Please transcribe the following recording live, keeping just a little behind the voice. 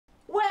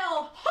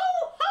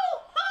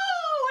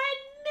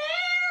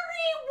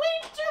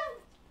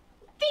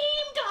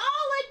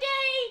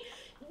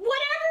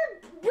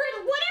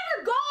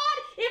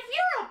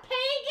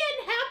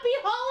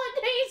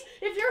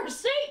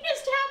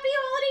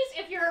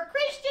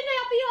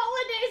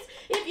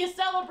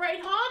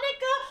celebrate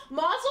Hanukkah,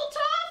 Mazel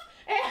Tov,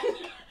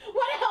 and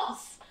what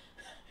else?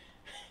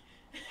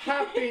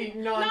 Happy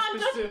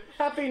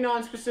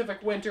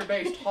non-specific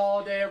winter-based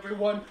holiday,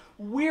 everyone.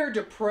 We're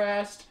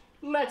depressed.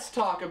 Let's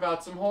talk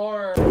about some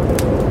horror.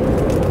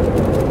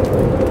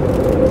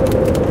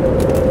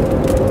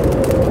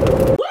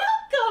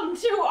 Welcome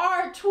to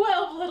our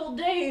 12 little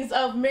days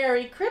of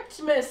Merry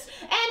Christmas.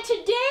 And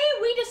today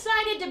we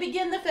decided to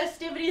begin the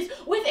festivities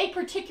with a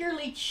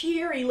particularly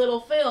cheery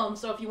little film.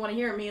 So if you want to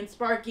hear me and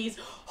Sparky's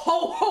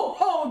ho ho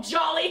ho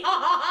jolly ha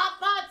ha ha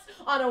thoughts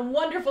on a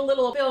wonderful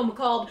little film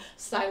called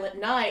Silent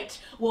Night,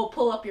 we'll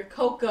pull up your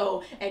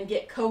cocoa and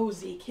get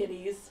cozy,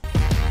 kitties.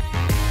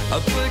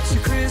 I'll put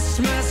your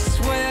Christmas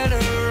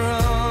sweater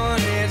on,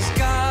 it's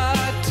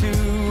got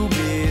to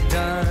be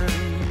done.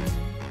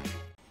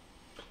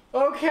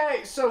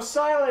 Okay, so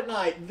Silent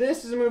Night.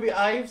 This is a movie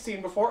I've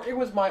seen before. It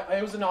was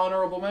an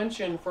honorable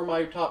mention for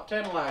my top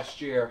 10 last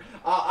year.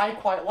 I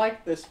quite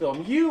liked this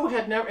film. You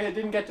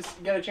didn't get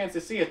a chance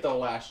to see it though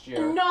last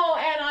year. No,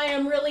 and I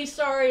am really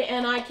sorry,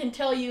 and I can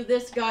tell you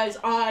this, guys,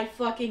 I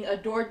fucking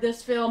adored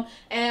this film,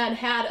 and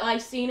had I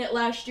seen it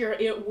last year,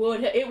 it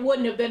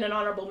wouldn't have been an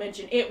honorable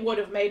mention. It would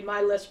have made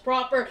my list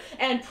proper,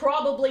 and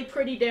probably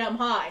pretty damn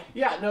high.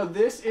 Yeah, no,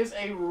 this is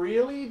a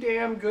really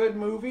damn good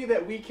movie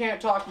that we can't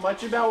talk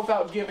much about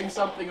without giving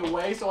something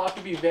away, so I'll have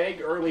to be vague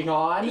early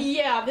on.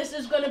 Yeah, this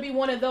is going to be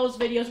one of those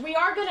videos. We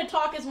are going to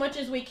talk as much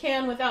as we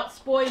can without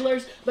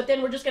spoilers, but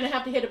then we're just going to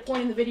have to hit a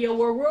point in the video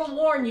where we'll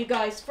warn you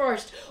guys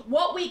first.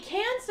 What we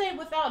can say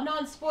without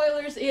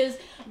non-spoilers is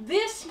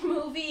this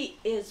movie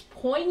is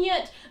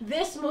poignant.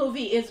 This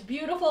movie is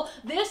beautiful.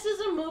 This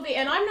is a movie,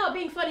 and I'm not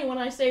being funny when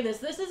I say this,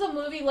 this is a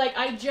movie like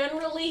I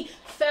generally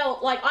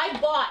felt like I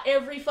bought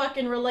every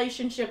fucking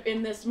relationship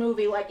in this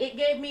movie. Like, it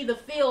gave me the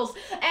feels.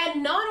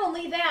 And not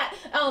only that,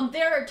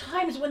 there are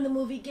times when the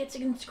movie gets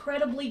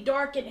incredibly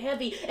dark and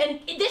heavy, and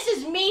this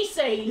is me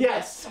saying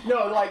yes. this.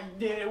 No, like,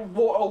 a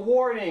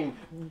warning,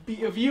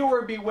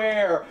 viewer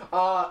beware.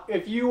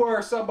 If you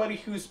are somebody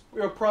who's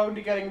prone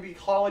to getting the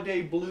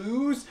holiday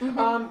blues,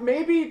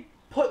 maybe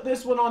put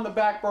this one on the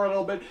back burner a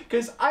little bit,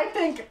 because I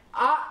think,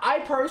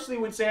 I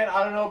personally would say it,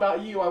 I don't know about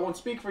you, I won't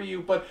speak for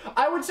you, but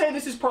I would say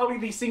this is probably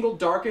the single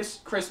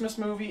darkest Christmas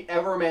movie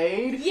ever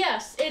made.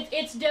 Yes,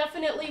 it's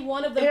definitely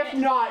one of the... If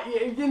not,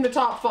 in the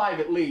top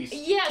 5 at least.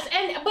 Yes,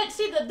 but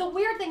see, the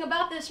weird thing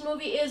about this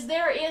movie is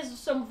there is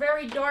some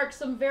very dark,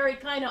 some very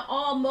kind of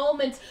awe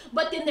moments,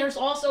 but then there's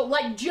also,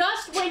 like,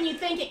 just when you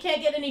think it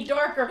can't get any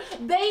darker,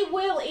 they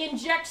will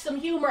inject some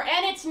humor,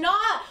 and it's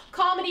not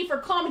comedy for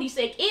comedy's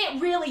sake.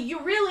 You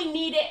really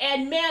need it,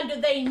 and man, do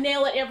they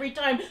nail it every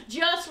time.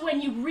 Just when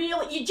you need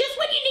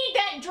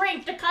that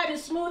drink to kind of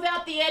smooth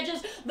out the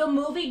edges, the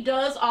movie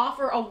does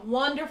offer a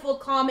wonderful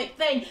comic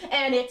thing,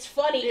 and it's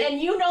funny. And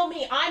you know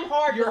me, I'm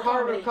hard You're with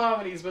hard comedy. with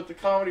comedies, but the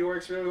comedy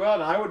works really well,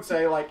 and I would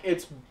say, like,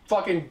 its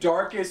fucking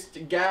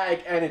darkest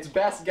gag and its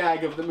best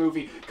gag of the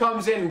movie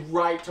comes in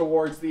right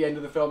towards the end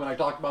of the film, and I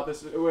talked about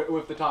this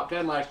with the top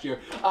 10 last year.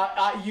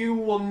 You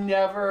will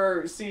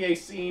never see a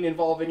scene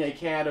involving a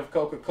can of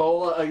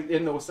Coca-Cola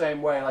in the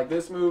same way. Like,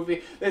 this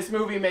movie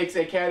makes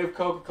a can of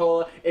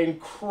Coca-Cola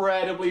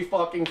incredibly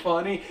fucking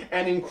funny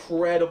and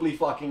incredibly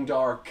fucking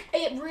dark.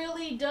 It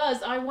really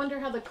does. I wonder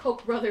how the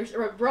Koch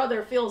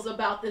brother feels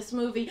about this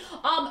movie.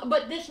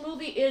 But this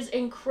movie is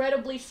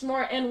incredibly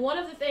smart, and one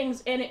of the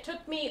things, and it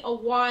took me a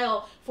while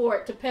for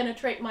it to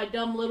penetrate my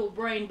dumb little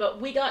brain,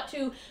 but we got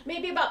to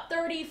maybe about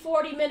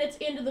 30-40 minutes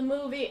into the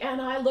movie, and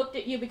I looked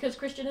at you because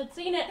Christian had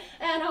seen it,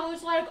 and I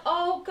was like,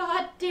 oh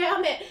god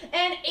damn it,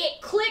 and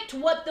it clicked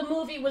what the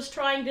movie was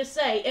trying to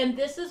say. And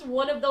this is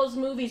one of those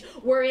movies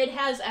where it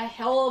has a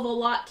hell of a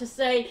lot to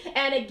say,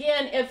 and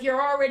again, if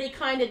you're already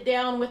kind of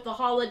down with the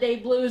holiday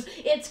blues,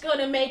 it's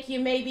gonna make you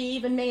maybe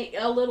even make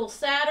a little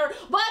sadder,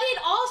 but it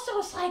also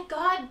is like,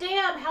 god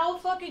damn, how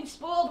fucking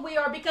spoiled we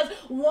are, because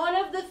one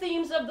of the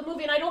themes of the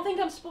movie, and I don't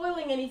think I'm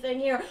spoiling anything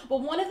here,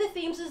 but one of the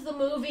themes of the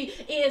movie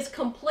is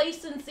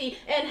complacency,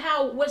 and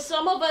how with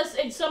some of us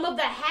and some of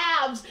the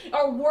haves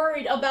are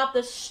worried about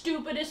the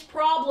stupidest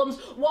problems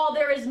while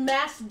there is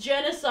mass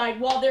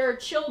genocide, while there are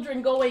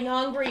children going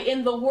hungry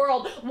in the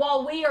world,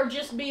 while we are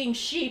just being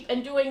sheep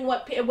and doing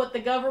what the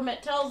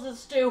government tells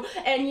us to,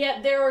 and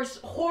yet there's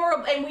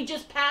horrible, and we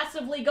just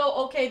passively go,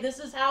 okay, this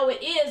is how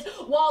it is,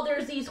 while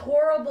there's these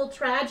horrible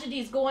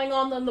tragedies going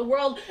on in the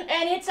world,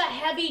 and it's a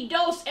heavy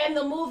dose, and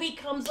the movie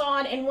comes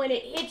on, and when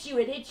it hits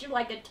you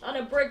like a ton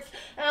of bricks,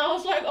 and I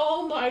was like,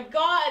 oh my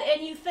god,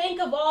 and you think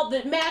of all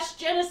the mass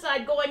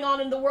genocide going on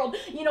in the world,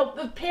 you know,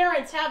 the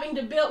parents having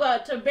to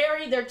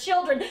bury their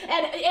children,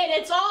 and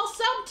it's all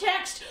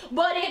subtext,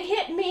 but it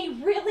hit me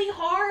really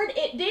hard.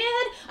 It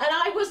did. And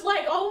I was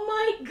like, oh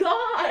my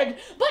God.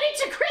 But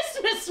it's a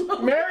Christmas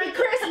movie. Merry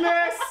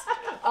Christmas!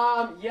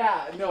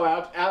 Yeah, no,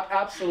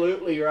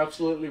 absolutely. You're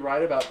absolutely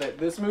right about that.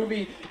 This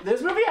movie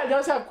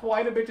does have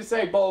quite a bit to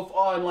say, both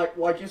on,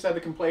 like you said,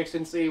 the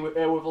complacency with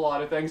a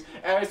lot of things,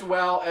 as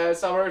well as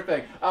some other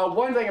thing.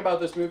 One thing about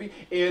this movie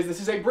is this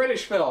is a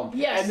British film.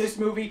 Yes. And this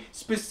movie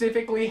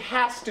specifically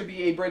has to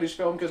be a British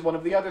film, because one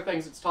of the other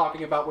things it's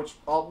talking about, which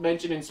I'll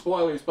mention in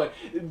spoilers, but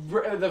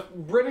the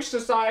British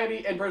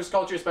society and British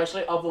culture,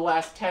 especially of the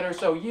last 10 or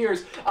so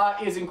years,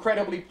 is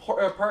incredibly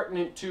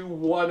pertinent to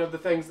one of the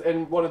things,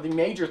 and one of the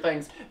major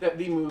things that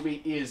the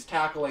movie is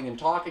tackling and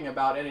talking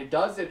about, and it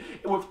does it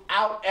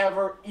without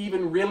ever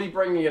even really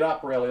bringing it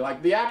up, really.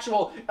 Like, the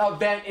actual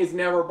event is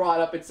never brought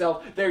up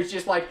itself. There's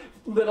just, like,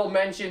 little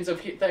mentions of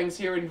things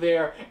here and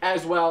there,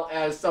 as well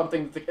as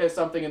something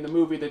in the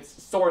movie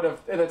that's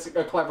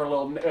a clever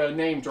little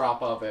name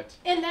drop of it.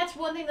 And that's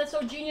one thing that's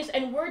so genius,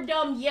 and we're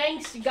dumb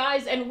Yanks,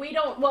 guys, and we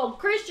don't, well,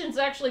 Christian's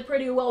actually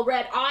pretty well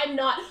read, I'm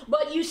not,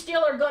 but you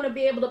still are going to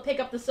be able to pick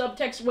up the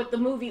subtext with the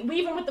movie.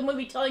 Even with the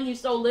movie telling you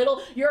so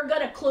little, you're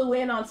going to clue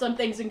in on some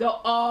things and go,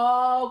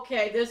 oh,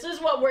 okay, this is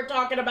what we're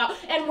talking about.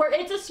 And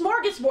it's a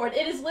smorgasbord.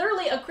 It is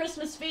literally a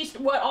Christmas feast,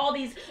 what all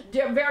these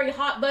very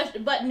hot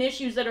button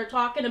issues that are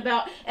talking about.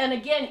 And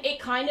again, it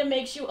kind of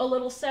makes you a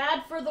little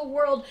sad for the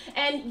world,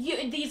 and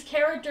these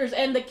characters,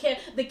 and the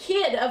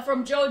kid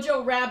from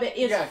Jojo Rabbit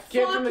is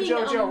Kid from the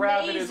Jojo amazing.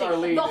 Rabbit is our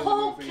lead. The in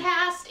whole the movie.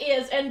 cast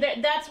is, and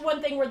that's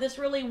one thing where this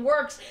really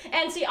works.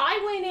 And see,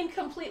 I went in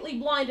completely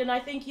blind, and I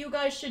think you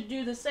guys should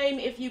do the same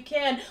if you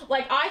can.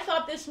 Like, I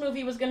thought this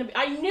movie was going to be,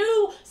 I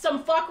knew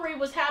some fuckery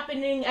was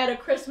happening at a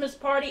Christmas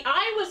party.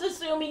 I was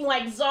assuming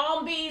like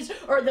zombies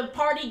or the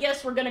party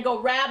guests were going to go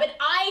rabid.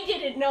 I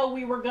didn't know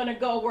we were going to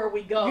go where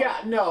we go. Yeah,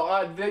 no,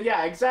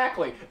 yeah,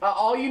 exactly.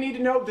 All you need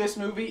to know, this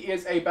movie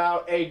is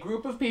about a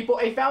group of people,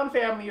 a found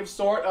family of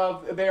sort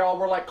of, they all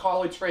were like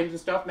college friends and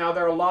stuff. Now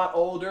they're a lot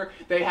older.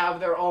 They have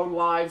their own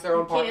lives, their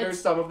own partners.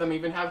 Kids. Some of them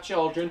even have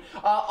children.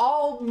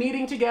 All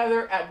meeting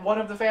together at one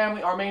of the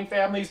our main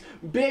family's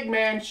big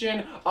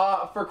mansion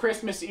for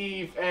Christmas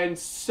Eve, and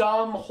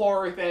some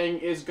horror thing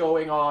is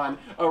going on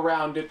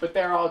around it, but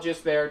they're all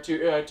just there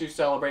to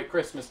celebrate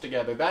Christmas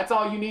together. That's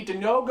all you need to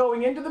know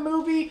going into the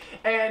movie,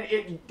 and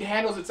it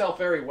handles itself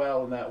very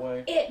well in that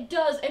way. It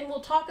does, and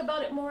we'll talk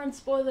about it more in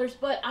spoilers,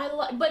 but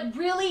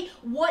really,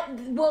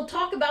 we'll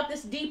talk about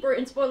this deeper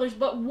in spoilers,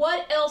 but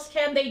what else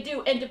can they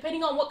do? And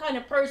depending on what kind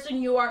of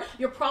person you are,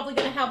 you're probably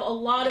going to have a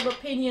lot of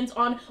opinions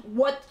on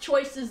what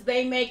choices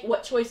they make,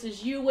 what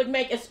choices you would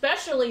make,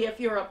 especially if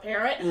you're a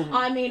parent. Mm-hmm.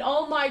 I mean,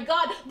 oh my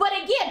God. But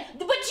again,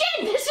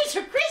 Jen, this is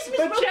a Christmas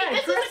movie.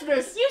 Jen,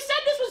 Christmas. You said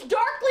this was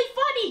darkly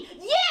funny.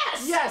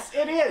 Yes! Yes,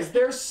 it is.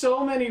 There's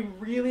so many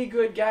really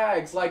good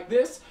gags. Like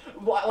this,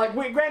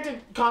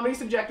 granted, comedy's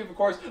subjective, of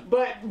course,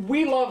 but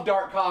we love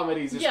dark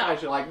comedies,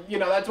 especially. Yeah. Like, you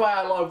know, that's why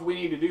I love We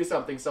Need to Do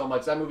Something so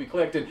much. That movie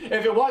clicked, and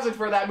if it wasn't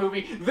for that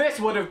movie, this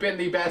would have been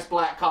the best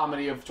black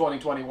comedy of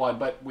 2021,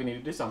 but We Need to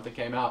Do Something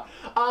came out.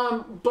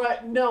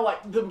 But no,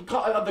 like,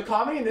 the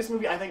comedy in this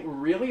movie, I think,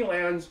 really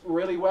lands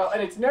really well,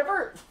 and it's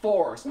never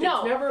forced. No.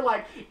 It's never,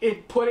 like,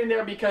 it put in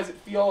there because it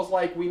feels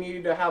like we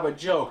needed to have a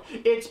joke.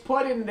 It's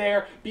put in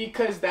there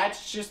because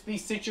that's just the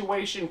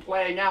situation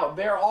playing out.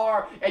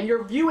 And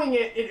you're viewing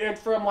it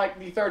from, like,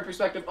 the third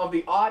perspective of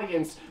the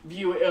audience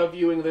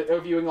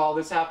viewing all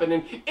this happen.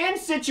 And in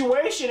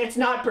situation, it's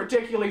not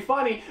particularly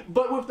funny,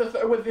 but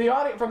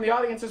from the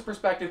audience's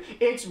perspective,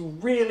 it's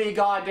really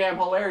goddamn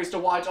hilarious to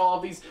watch all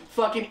of these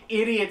fucking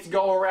idiots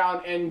go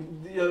around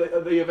and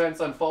the events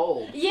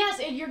unfold. Yes,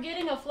 and you're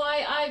getting a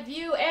fly-eye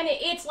view, and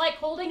it's like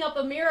holding up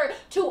a mirror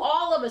to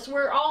all of us.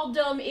 We're all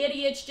dumb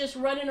idiots just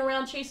running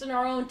around chasing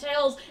our own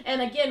tails,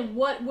 and again,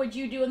 what would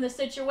you do in this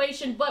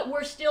situation? But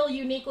we're still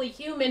uniquely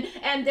human,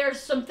 and there's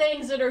some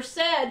things that are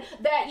said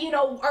that, you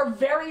know, are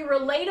very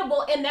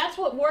relatable, and that's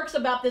what works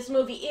about this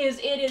movie, is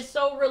it is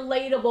so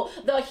relatable.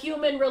 The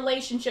human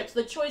relationships,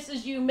 the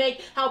choices you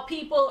make, how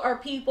people are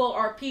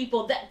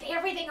people, that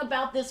everything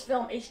about this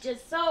film is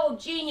just so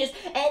genius,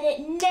 and it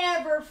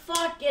never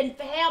fucking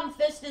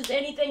ham-fists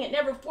anything. It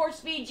never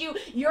force-feeds you.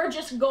 You're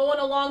just going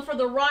along for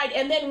the ride,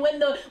 and then when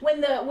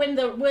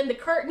the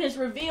curtain is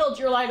revealed,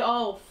 you're like,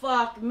 oh,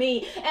 fuck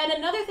me. And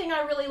another thing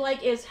I really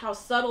like is how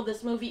subtle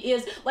this movie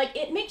is. Like,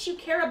 it makes you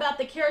care about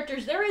the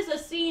characters. There is a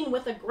scene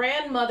with a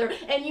grandmother,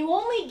 and you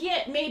only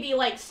get maybe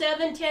like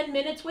 7-10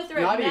 minutes with her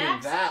at max. Not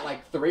even that,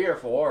 like 3 or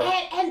 4.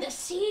 And the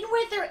scene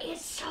with her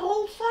is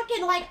so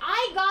fucking, like,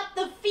 I got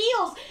the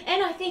feels,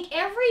 and I think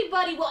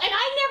everybody will. And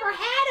I never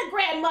had a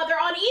grandmother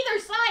on either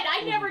side.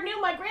 I never knew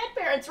my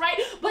grandparents, right?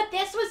 But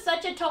this was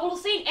such a total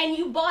scene, and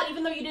you bought,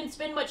 even though you didn't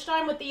spend much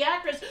time with the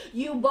actress,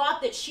 you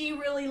bought that she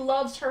really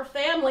loves her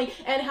family,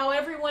 and how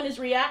everyone is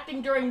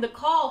reacting during the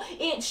call.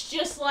 It's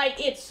just like,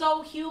 it's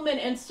so human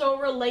and so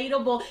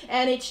relatable,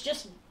 and it's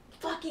just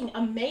fucking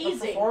amazing.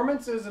 The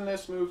performances in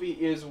this movie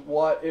is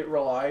what it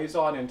relies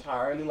on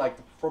entirely. Like,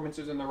 the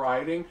performances and the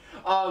writing.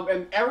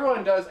 And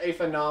everyone does a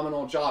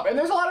phenomenal job. And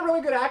there's a lot of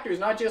really good actors,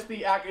 not just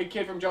the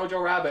kid from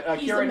Jojo Rabbit.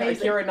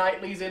 Keira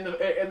Knightley's in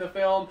the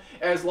film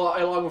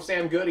along with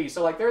Sam Goody.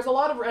 So like there's a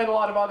lot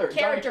of others.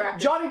 Character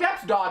actors. Johnny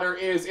Depp's daughter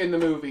is in the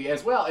movie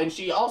as well, and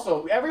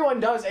everyone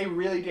does a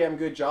really damn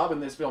good job in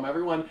this film.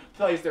 Everyone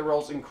plays their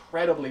roles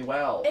incredibly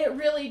well. It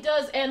really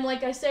does, and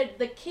like I said,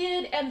 the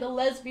kid and the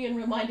lesbian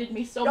reminded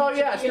me so much. Oh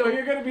yeah, so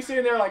you're gonna be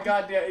sitting there like,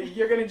 God damn,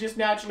 you're gonna just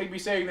naturally be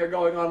sitting there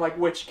going on like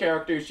which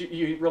characters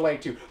you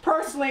relate to.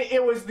 Personally,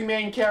 it was the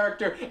main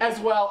character as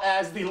well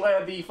as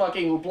the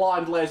fucking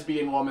blonde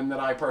lesbian woman that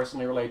I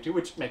personally relate to,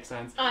 which makes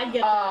sense. I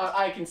get that.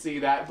 I can see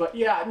that, but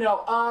yeah,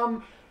 no,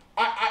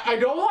 I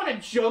don't want to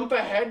jump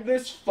ahead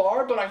this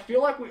far, but I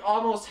feel like we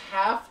almost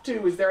have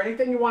to. Is there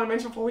anything you want to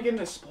mention before we get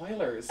into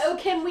spoilers? Oh,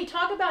 can we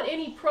talk about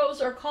any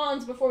pros or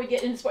cons before we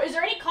get into spoilers? Is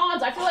there any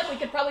cons? I feel like we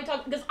could probably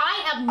talk, because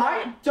I have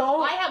none.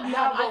 I have none.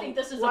 I think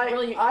this is a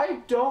brilliant...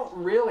 I don't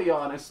really,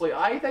 honestly.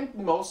 I think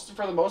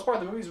for the most part,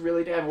 the movie's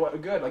really damn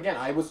good. Again,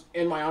 I was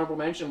in my honorable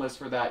mention list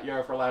for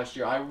last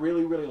year. I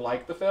really, really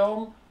liked the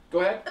film. Go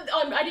ahead.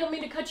 I don't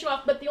mean to cut you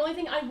off, but the only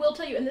thing I will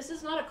tell you, and this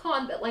is not a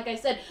con, but like I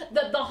said,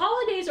 the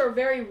holidays are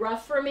very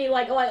rough for me.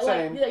 The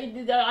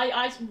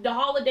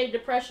holiday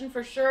depression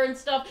for sure and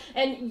stuff.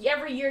 And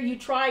every year you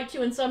try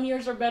to, and some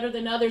years are better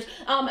than others.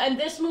 And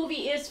this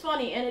movie is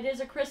funny, and it is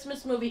a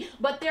Christmas movie,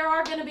 but there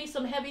are going to be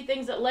some heavy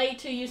things that lay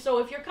to you. So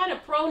if you're kind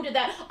of prone to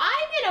that,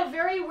 I'm in a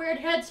very weird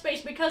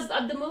headspace because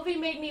the movie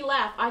made me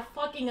laugh. I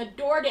fucking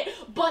adored it,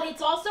 but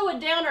it's also a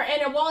downer.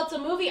 And while it's a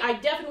movie, I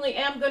definitely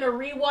am going to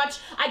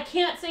rewatch. I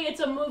can't say it's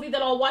a movie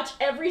that I'll watch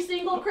every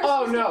single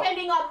Christmas,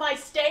 depending on my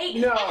state.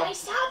 No. And I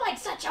sound like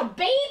such a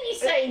baby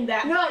saying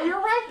that. No,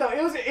 you're right though.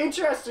 It was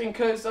interesting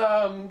because, this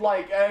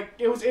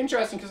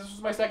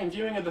was my second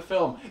viewing of the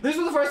film. This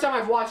was the first time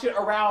I've watched it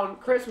around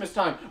Christmas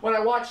time. When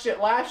I watched it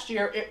last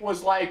year, it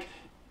was like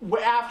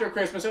after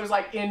Christmas. It was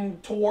like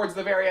towards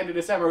the very end of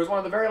December. It was one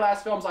of the very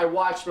last films I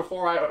watched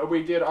before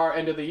we did our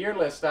end of the year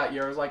list that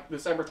year. It was like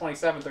December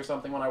 27th or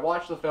something when I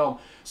watched the film.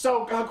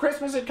 So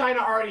Christmas had kind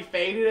of already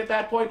faded at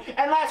that point.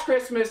 And last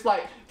Christmas,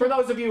 like, for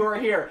those of you who are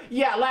here,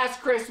 yeah,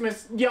 last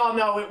Christmas, y'all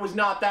know it was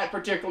not that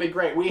particularly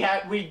great.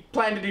 We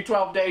planned to do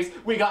 12 days,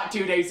 we got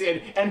 2 days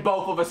in, and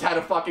both of us had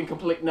a fucking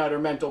complete and utter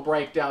mental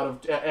breakdown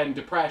and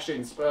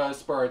depression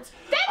spurts. That's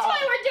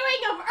why we're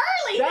doing them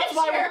early this year. That's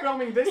why we're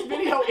filming this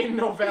video in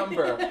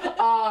November.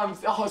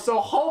 So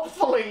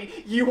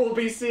hopefully you will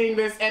be seeing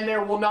this and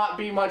there will not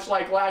be much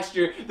like last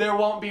year. There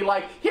won't be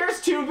like,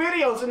 here's 2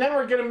 videos and then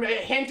we're gonna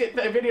hint at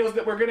the videos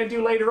that we're gonna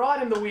do later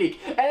on in the week.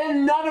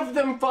 And none of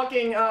them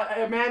fucking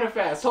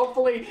manifest.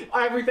 Hopefully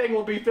everything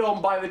will be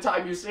filmed by the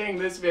time you're seeing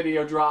this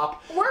video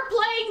drop. We're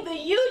playing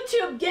the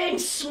YouTube game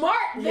smart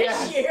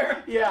this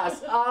year.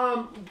 Yes.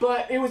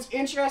 But it was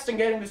interesting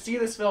getting to see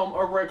this film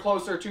or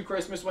closer to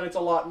Christmas when it's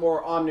a lot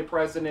more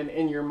omnipresent and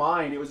in your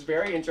mind. It was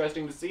very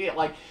interesting to see it.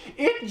 Like,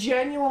 it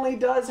genuinely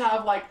does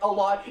have like a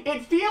lot.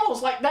 It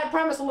feels like that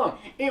premise alone.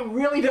 It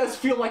really does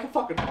feel like a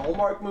fucking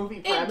Hallmark movie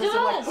premise. It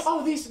does. Like,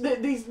 oh,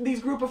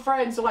 these group of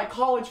friends, so like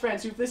college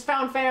friends, this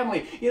found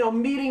family,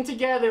 meeting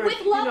together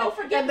with love and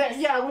forgiveness.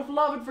 With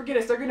love and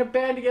forgiveness, they're gonna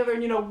band together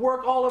and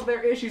work all of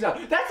their issues out.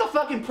 That's the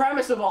fucking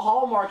premise of a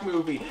Hallmark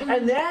movie. Mm-hmm.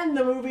 And then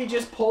the movie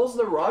just pulls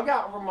the rug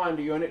out from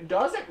under you, and it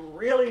does it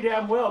really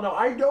damn well. No,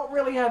 I don't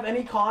really have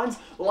any cons.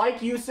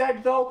 Like you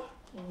said, though,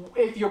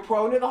 if you're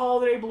prone to the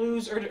holiday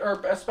blues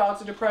or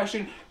spouts of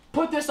depression,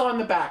 put this on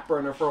the back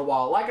burner for a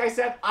while. Like I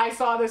said, I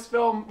saw this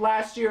film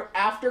last year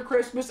after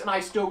Christmas, and I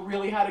still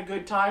really had a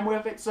good time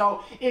with it.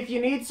 So if you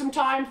need some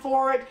time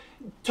for it,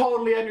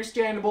 totally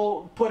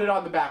understandable, put it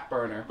on the back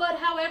burner. But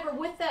however,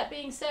 with that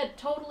being said,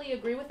 totally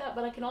agree with that,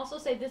 but I can also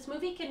say this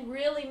movie can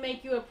really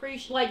make you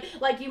appreciate,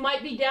 like you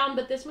might be down,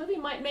 but this movie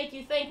might make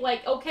you think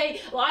like,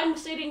 okay, well, I'm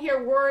sitting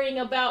here worrying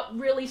about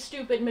really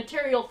stupid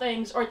material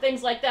things or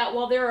things like that,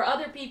 while there are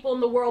other people in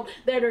the world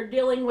that are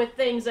dealing with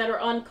things that are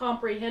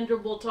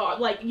uncomprehendable to,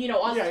 like,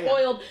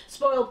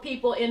 spoiled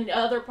people in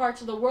other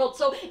parts of the world.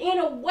 So in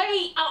a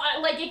way,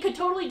 like, it could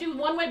totally do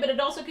one way, but it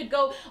also could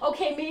go,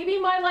 okay, maybe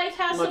my life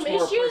has some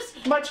issues.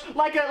 Much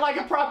like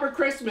a proper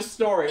Christmas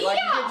story. Like,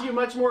 it gives you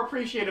much more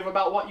appreciative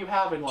about what you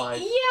have in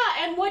life.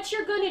 Yeah, and what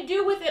you're going to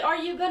do with it. Are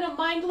you going to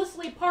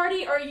mindlessly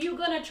party, or are you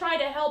going to try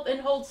to help and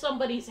hold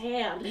somebody's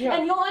hand? Yeah.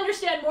 And you'll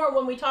understand more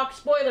when we talk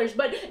spoilers,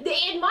 but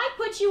it might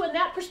put you in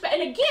that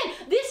perspective. And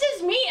again, this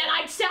is me, and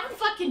I sound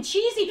fucking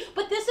cheesy,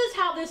 but this is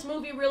how this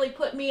movie really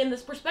put me in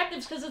this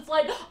perspective, because it's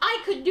like,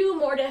 I could do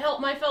more to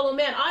help my fellow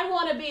man. I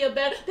want to be a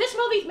better... This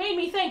movie made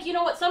me think, you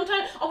know what,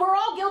 sometimes we're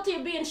all guilty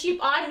of being sheep.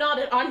 I'm not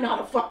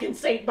a fucking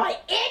saint by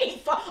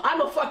any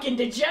I'm a fucking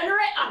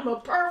degenerate. I'm a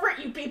pervert.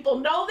 You people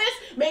know this.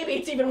 Maybe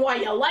it's even why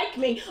you like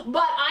me.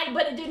 But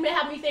it did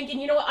have me thinking,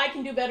 you know what, I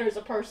can do better as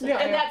a person.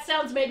 That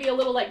sounds maybe a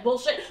little like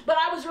bullshit, but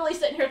I was really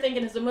sitting here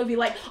thinking as a movie,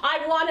 like,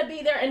 I want to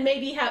be there and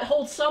maybe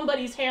hold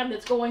somebody's hand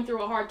that's going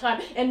through a hard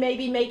time and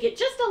maybe make it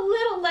just a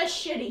little less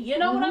shitty. You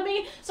know what I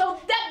mean? So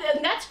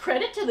that that's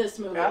credit to this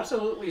movie.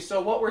 Absolutely.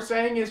 So what we're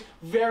saying is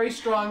very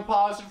strong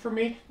positive for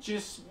me.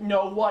 Just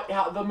know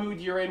how the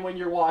mood you're in when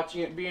you're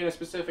watching it. Be in a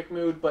specific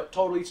mood, but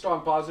totally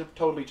strong positive.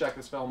 Totally check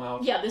this film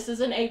out. Yeah, this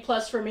is an A+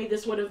 for me.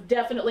 This would have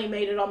definitely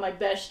made it on my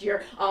best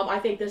year. I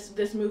think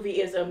this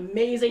movie is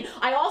amazing.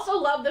 I also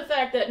love the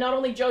fact that not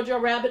only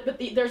Jojo Rabbit, but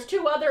there's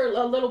two other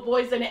little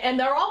boys in it, and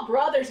they're all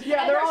brothers.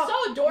 Yeah, and they're all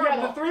so adorable.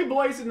 Yeah, the three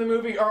boys in the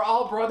movie are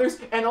all brothers,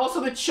 and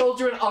also the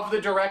children of the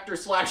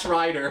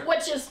director/writer.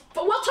 Which is,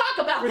 we'll talk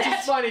about Which that.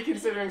 is funny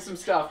considering some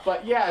stuff,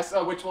 but yes,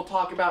 which we'll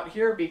talk about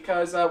here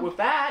because with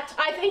that,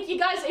 I think you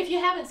guys, if you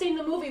haven't seen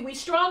the movie, we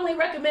strongly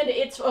recommend it.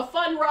 It's a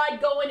fun ride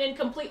going in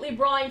completely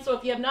blind, so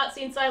if you have not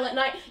seen Silent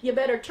Night, you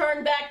better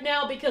turn back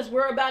now because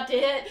we're about to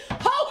hit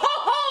ho ho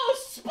ho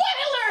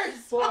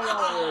spoilers!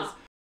 spoilers.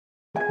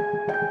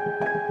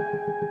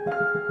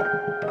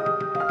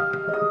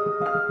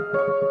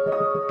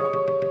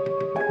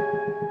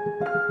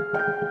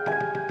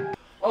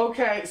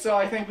 Okay, so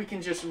I think we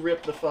can just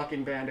rip the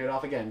fucking Band-Aid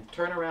off again.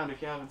 Turn around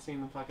if you haven't seen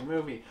the fucking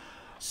movie.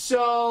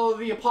 So,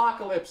 the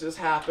apocalypse is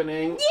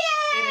happening. Yay!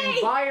 An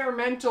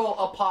environmental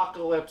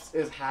apocalypse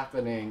is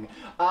happening.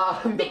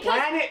 The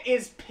planet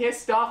is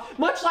pissed off,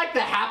 much like The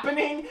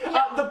Happening.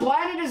 The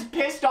planet is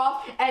pissed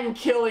off and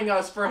killing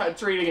us for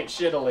treating it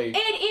shittily.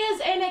 It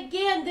is, and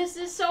again, this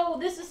is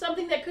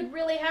something that could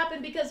really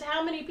happen because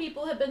how many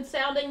people have been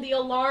sounding the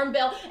alarm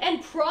bell,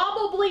 and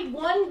probably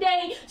one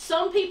day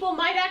some people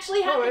might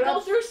actually have to go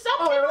through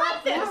something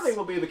like this.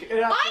 Will be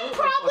I'm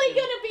probably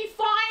gonna be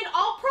fine.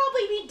 I'll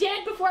probably be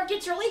dead before it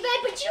gets really bad.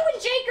 But you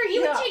and Jake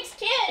are and Jake's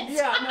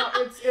kids.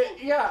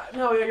 Yeah,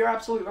 no, you're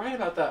absolutely right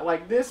about that.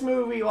 Like this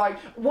movie, like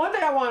one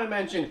thing I want to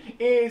mention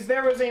is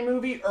there was a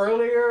movie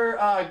earlier,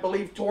 I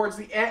believe towards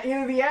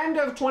either the end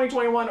of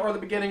 2021 or the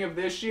beginning of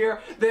this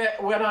year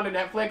that went on to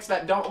Netflix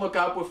that Don't Look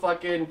Up with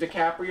fucking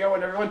DiCaprio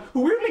and everyone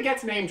who weirdly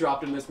gets name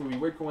dropped in this movie.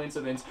 Weird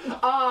coincidence.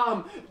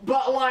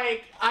 But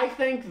like I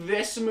think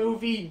this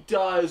movie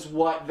does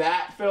what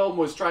that film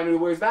was trying to do,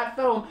 whereas that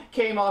film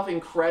came off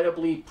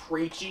incredibly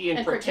preachy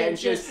and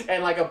pretentious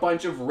and like a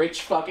bunch of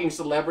rich fucking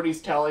celebrities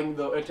telling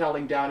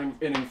down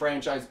and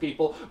enfranchised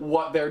people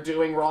what they're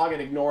doing wrong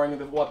and ignoring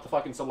what the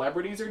fucking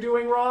celebrities are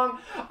doing wrong.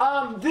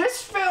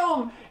 This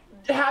film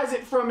has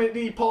it from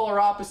the polar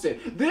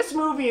opposite. This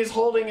movie is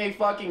holding a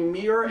fucking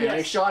mirror and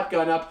a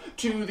shotgun up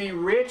to the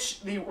rich,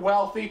 the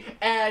wealthy,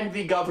 and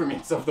the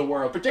governments of the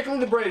world,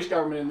 particularly the British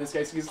government in this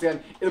case, because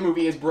again, the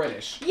movie is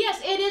British. Yes,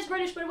 it is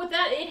British, but with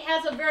that, it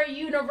has a very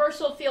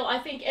universal feel. I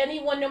think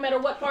anyone, no matter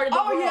what part of the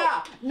world... Oh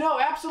yeah! No,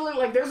 absolutely.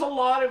 Like, there's a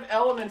lot of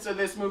elements of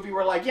this movie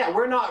where, like, yeah,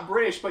 we're not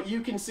British, but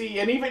you can see,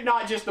 and even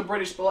not just the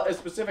British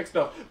specific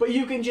stuff, but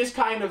you can just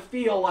kind of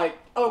feel like,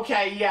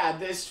 okay, yeah,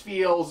 this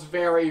feels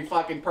very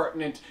fucking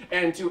pertinent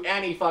and to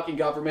any fucking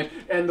government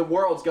and the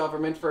world's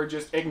government for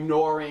just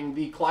ignoring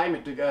the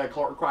climate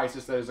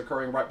crisis that is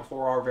occurring right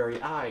before our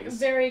very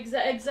eyes.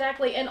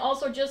 Exactly, and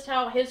also just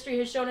how history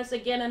has shown us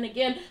again and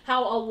again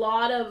how a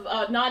lot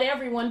of, not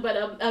everyone, but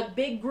a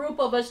big group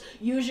of us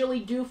usually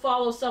do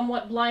follow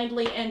somewhat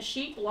blindly and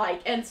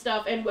sheep-like and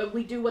stuff, and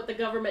we do what the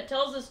government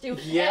tells us to.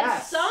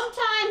 Yes.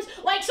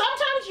 And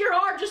sometimes you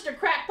are just a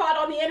crackpot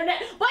on the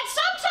internet, but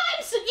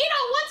sometimes,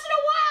 once in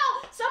a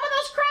while, some of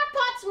those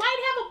crackpots might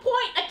have a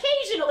point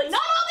occasionally,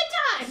 not all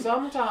the time.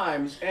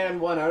 Sometimes, and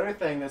one other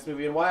thing, this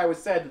movie, and why I was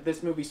said that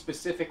this movie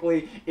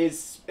specifically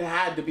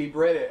had to be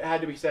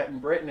set in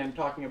Britain and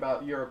talking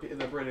about Europe,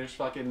 the British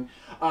fucking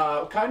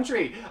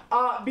country,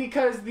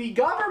 because the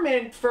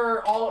government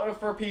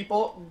for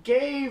people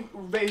gave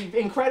the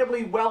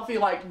incredibly wealthy,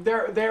 like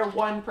their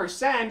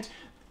 1%,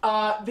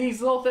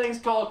 these little things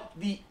called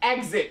the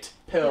exit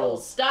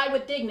pills. Die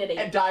with dignity.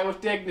 And die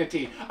with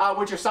dignity,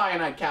 which are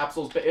cyanide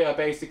capsules,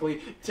 basically.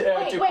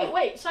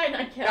 Wait,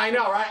 cyanide capsules. I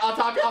know, right?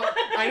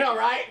 I know,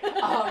 right?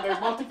 There's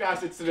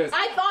multifacets to this.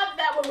 I thought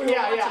that when we were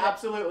watching Yeah,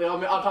 absolutely.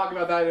 I'll talk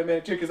about that in a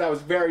minute too, because that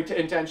was very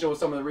intentional with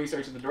some of the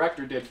research that the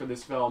director did for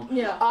this film.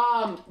 Yeah.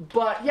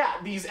 But yeah,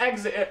 these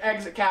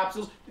exit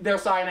capsules, they're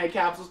cyanide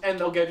capsules, and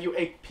they'll give you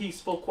a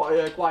peaceful,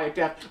 quiet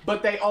death.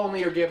 But they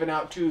only are given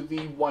out to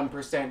the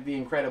 1%, the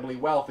incredibly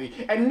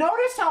wealthy. And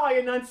notice how I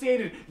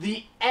enunciated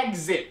the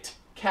exit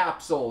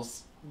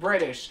capsules.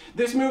 British.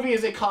 This movie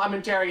is a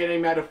commentary and a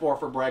metaphor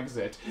for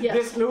Brexit. Yes.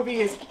 This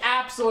movie is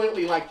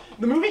absolutely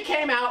the movie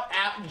came out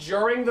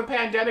during the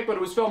pandemic, but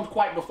it was filmed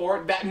quite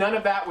before. None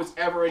of that was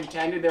ever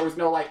intended. There was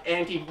no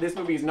this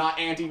movie is not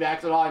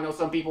anti-vax at all. I know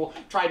some people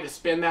tried to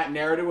spin that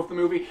narrative with the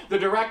movie. The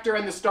director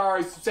and the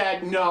stars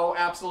said no,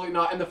 absolutely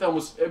not. And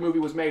the movie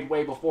was made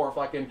way before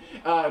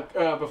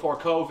before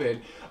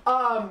COVID.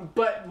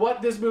 But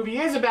what this movie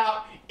is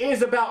about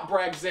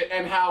Brexit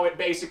and how it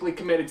basically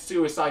committed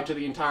suicide to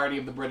the entirety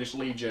of the British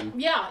Legion.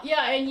 Yeah,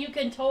 and you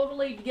can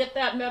totally get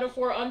that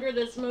metaphor under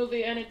this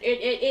movie, and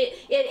it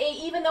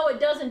even though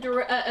it doesn't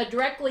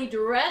directly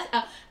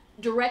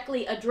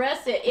directly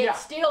address it, it Yeah.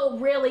 still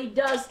really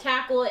does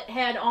tackle it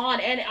head on.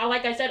 And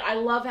like I said, I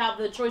love how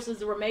the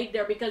choices were made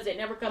there because it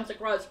never comes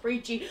across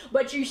preachy,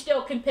 but you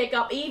still can pick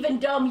up, even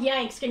dumb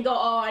Yanks can go,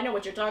 oh, I know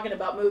what you're talking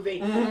about, movie.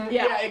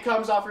 Yeah, it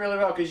comes off really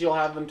well because you'll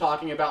have them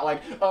talking about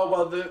like, oh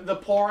well, the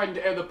poor and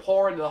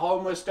the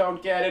homeless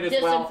don't get it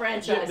as well.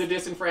 Disenfranchised. The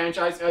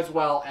disenfranchised as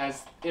well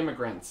as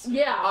immigrants.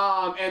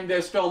 Yeah. And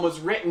this film was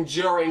written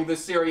during the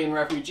Syrian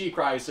refugee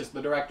crisis.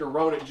 The director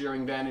wrote it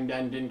during then and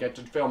then didn't get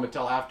to film it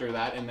till after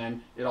that, and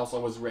then it also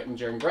was written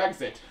during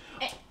Brexit.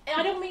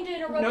 I don't mean to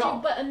interrupt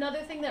you, but another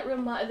thing that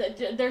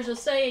there's a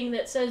saying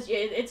that says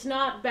it's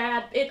not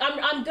bad.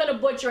 I'm gonna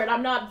butcher it.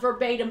 I'm not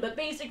verbatim, but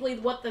basically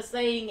what the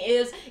saying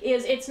is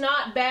it's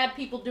not bad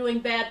people doing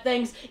bad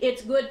things.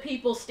 It's good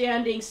people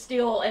standing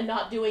still and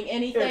not doing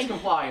anything. It's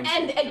compliance.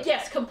 And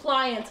yes,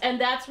 compliance,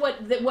 and that's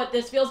what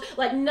this feels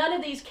like. None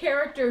of these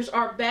characters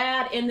are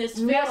bad in this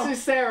film.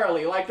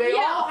 Necessarily, like they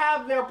all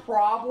have their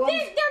problems.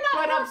 They're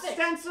not but perfect.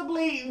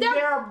 ostensibly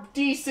they're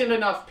decent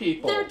enough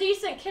people. They're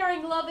decent,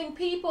 caring, loving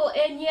people,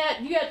 and yet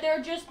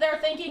they're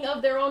thinking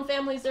of their own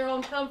families, their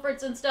own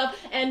comforts and stuff,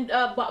 and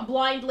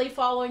blindly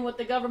following what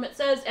the government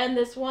says. And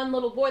this one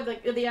little boy,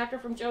 the actor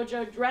from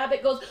Jojo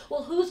Rabbit, goes,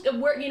 well,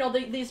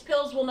 these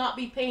pills will not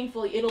be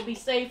painful. It'll be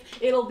safe.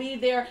 It'll be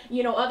there.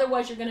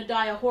 Otherwise you're gonna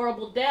die a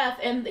horrible death.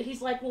 And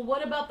he's like, well,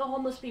 what about the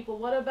homeless people?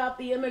 What about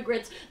the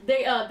immigrants?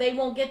 They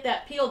won't get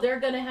that pill. They're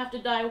gonna have to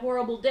die a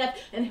horrible death.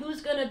 And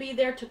who's gonna be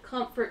there to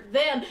comfort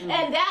them?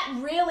 And that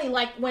really,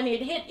 like, when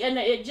it hit, and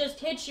it just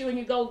hits you, and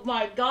you go,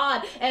 my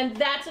God. And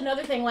that's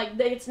another thing, like,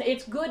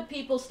 it's good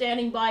people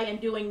standing by and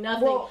doing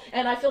nothing,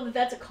 and I feel that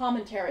that's a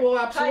commentary. Well,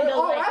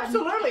 absolutely.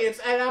 Absolutely. It's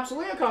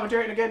absolutely a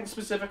commentary, and again,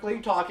 specifically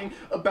talking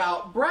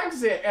about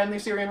Brexit and the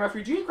Syrian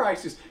refugee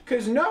crisis.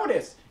 Because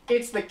notice,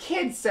 it's the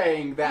kids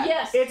saying that.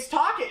 Yes. It's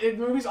talking. The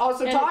movie's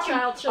also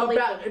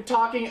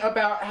talking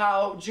about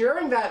how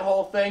during that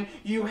whole thing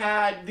you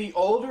had the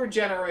older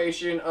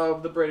generation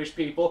of the British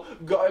people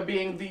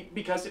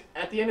because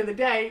at the end of the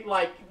day,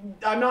 like,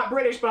 I'm not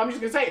British, but I'm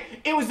just gonna say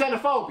it was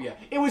xenophobia.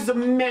 It was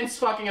immense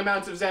fucking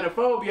amounts of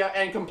xenophobia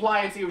and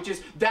compliance. It was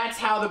just, that's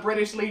how the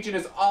British Legion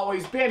has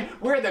always been.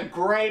 We're the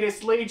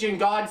greatest Legion.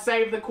 God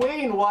save the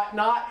Queen,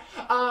 whatnot.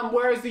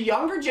 Whereas the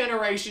younger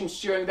generations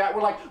during that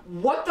were like,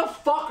 what the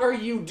fuck are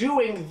you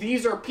doing?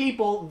 These are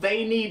people,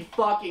 they need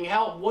fucking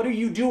help. What are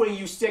you doing,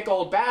 you sick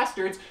old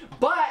bastards?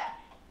 But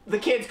the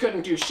kids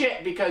couldn't do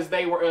shit because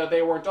they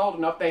weren't old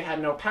enough. They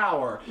had no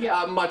power.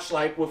 Yeah. Much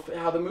like with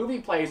how the movie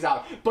plays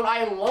out. But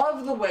I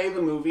love the way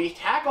the movie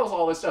tackles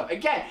all this stuff.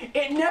 Again,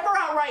 it never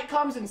outright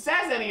comes and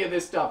says any of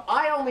this stuff.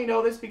 I only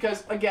know this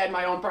because, again,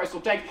 my own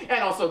personal take,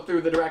 and also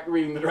through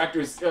reading the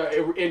director's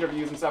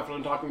interviews and stuff,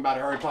 and talking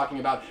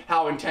about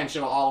how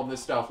intentional all of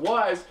this stuff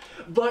was.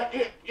 But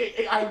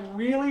I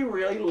really,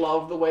 really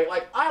love the way,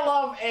 like, I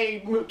love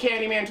a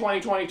Candyman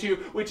 2022,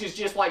 which is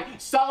just like,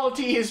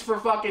 subtlety is for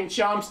fucking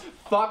chumps,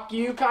 fuck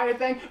you kind of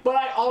thing. But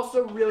I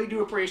also really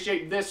do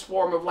appreciate this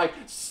form of, like,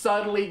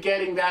 subtly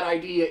getting that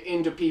idea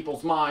into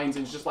people's minds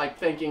and just like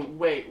thinking,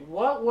 wait,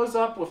 what was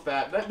up with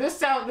that?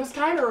 This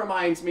kind of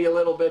reminds me a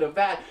little bit of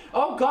that.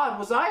 Oh God,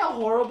 was I a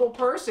horrible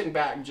person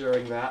back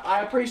during that?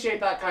 I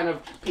appreciate that kind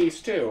of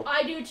piece too.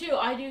 I do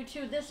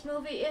too. This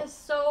movie is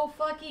so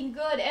fucking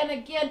good. And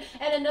again,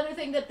 and another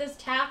thing that this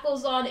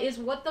tackles on is,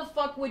 what the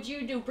fuck would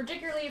you do?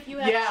 Particularly if you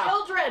have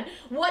children.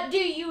 What do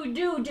you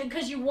do?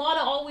 Because you want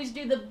to always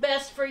do the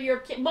best for your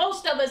kid.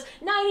 Most of us,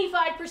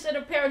 95%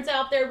 of parents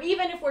out there,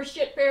 even if we're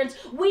shit parents,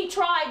 we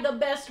try the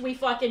best we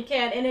fucking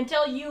can. And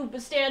until you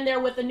stand there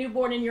with a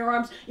newborn in your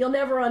arms, you'll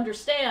never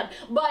understand.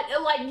 But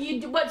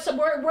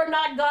we're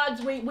not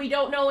gods. We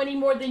don't know any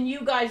more than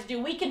you guys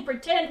do. We can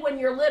pretend when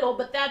you're little,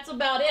 but that's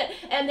about it.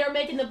 And they're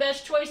making the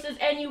best choices.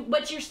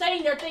 But you're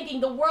saying they're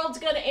thinking the world's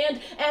gonna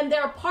end, and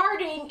they're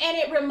partying. And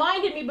it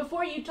reminded me,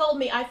 before you told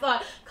me, I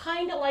thought,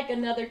 kind of like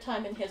Another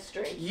Time in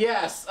History.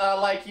 Yes,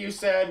 like you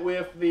said,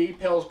 with the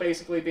pills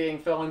basically being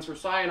fill-ins for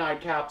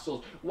cyanide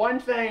capsules. One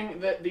thing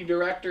that the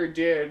director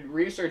did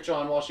research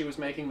on while she was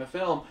making the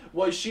film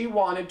was she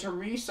wanted to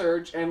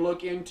research and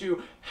look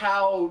into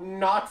how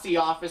Nazi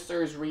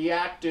officers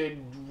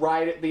reacted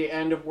right at the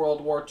end of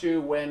World War II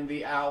when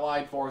the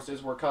Allied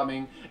forces were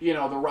coming.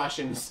 The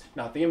Russians,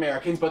 not the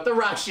Americans, but the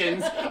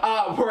Russians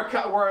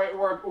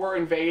were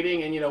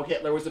invading, and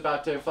Hitler was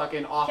about to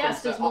fucking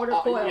cast his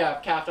mortal coil.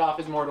 Capped off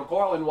his mortal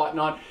coil and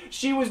whatnot.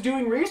 She was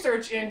doing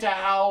research into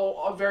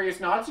how various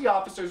Nazi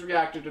officers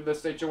reacted to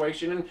this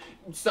situation,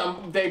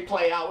 and they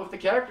play out with the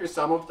characters.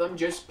 Some of them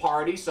just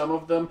party, some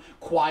of them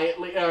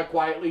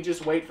quietly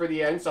just wait for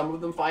the end, some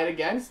of them fight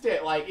against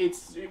it. Like,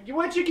 it's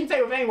what you can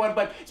say with anyone,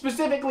 but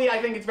specifically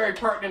I think it's very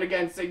pertinent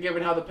against it,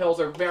 given how the pills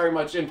are very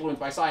much influenced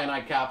by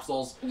cyanide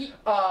capsules.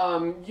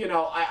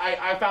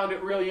 I found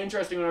it really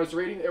interesting when I was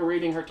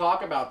reading her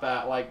talk about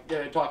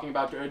that, talking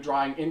about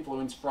drawing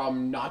influence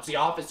from Nazi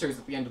officers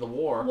at the end of the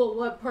war. Well,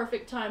 what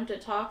perfect time to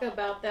talk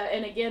about that.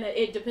 And again,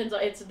 it depends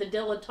on, it's the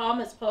Dylan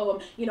Thomas poem,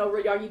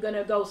 are you going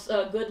to go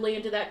goodly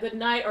into that good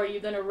night, or are you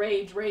going to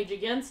rage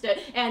against it?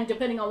 And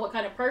depending on what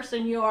kind of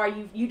person you are,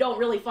 you don't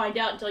really find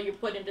out until you're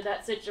put into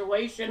that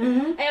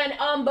situation.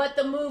 And but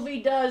the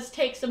movie does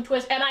take some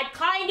twists, and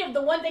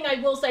the one thing I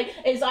will say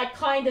is I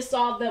kind of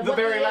saw the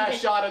very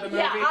last shot of the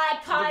movie. Yeah, I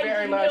kind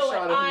of knew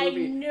it. I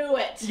knew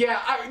it.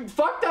 Yeah,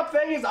 fucked up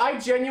thing is I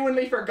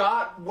genuinely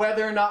forgot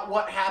whether or not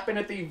what happened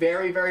at the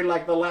very,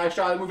 like the last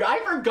shot of the movie. I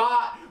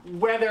forgot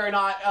whether or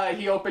not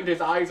he opened his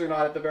eyes or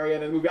not at the very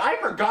end of the movie. I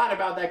forgot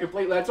about that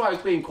completely. That's why I was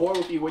being coy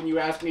with you when you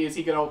asked me, is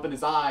he going to open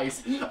his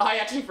eyes? I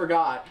actually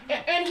forgot.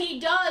 And he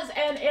does,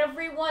 and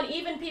everyone,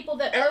 even people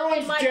that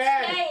everyone's might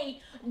dead.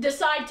 stay,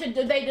 decide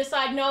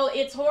no,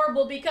 it's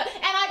horrible, because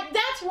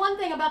that's one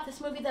thing about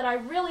this movie that I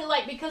really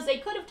like, because they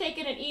could have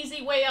taken an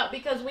easy way out,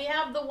 because we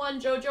have the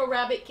one Jojo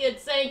Rabbit kid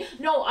saying,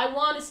 no, I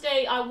want to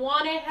stay, I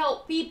want to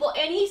help people,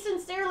 and he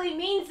sincerely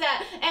means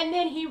that, and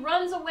then he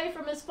runs away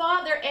from his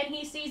father and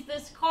he sees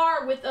this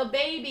car with a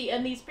baby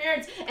and these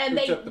parents, and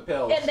they took the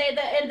pills.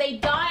 and they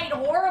died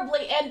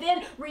horribly, and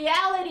then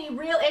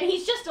and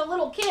he's just a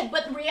little kid,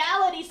 but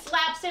reality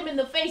slaps him in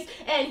the face,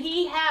 and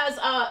he has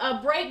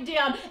a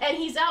breakdown, and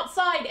he's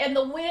outside, and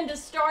the wind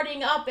is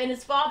starting up, and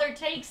his father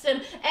takes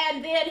him,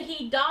 and then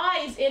he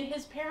dies in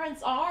his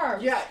parents'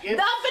 arms. Yeah,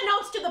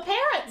 unbeknownst to the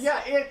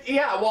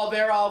parents. While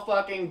they're all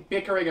fucking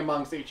bickering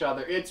amongst each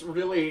other. It's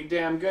really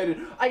damn good.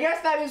 And I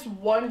guess that is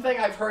one thing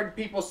I've heard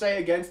people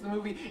say against the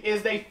movie,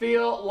 is they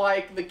feel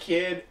like the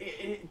kid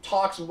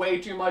talks way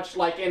too much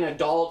like an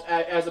adult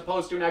as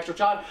opposed to an actual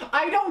child.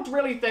 I don't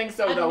really think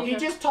so, though. He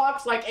just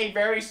talks like a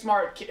very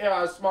smart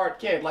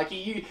kid. Like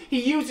he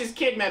uses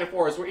kid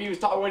metaphors where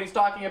when he's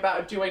talking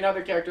about to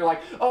another character,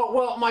 like, oh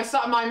well,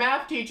 my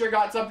math teacher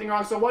got something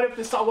wrong, so what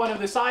if one of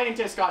the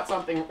scientists got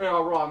something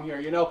wrong here?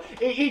 You know,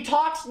 he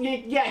talks.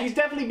 Yeah, he's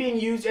definitely being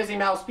used as a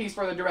mouthpiece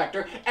for the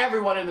director.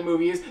 Everyone in the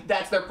movie is.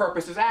 That's their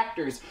purpose as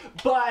actors.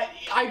 But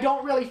I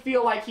don't really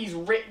feel like he's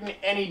written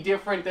any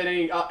different than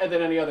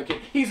any other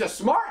kid. He's a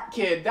smart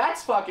kid,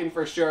 that's fucking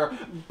for sure.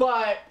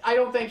 But I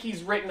don't think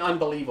he's written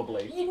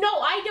unbelievably. No,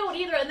 I don't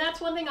either, and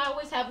that's one thing I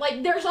always have.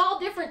 Like, there's all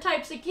different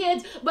types of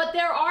kids, but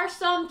there are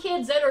some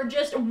kids that are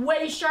just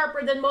way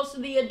sharper than most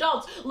of the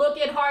adults. Look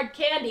at Hard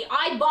Candy.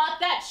 I bought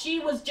that. She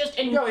was just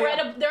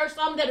incredible. Yeah. There are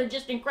some that are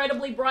just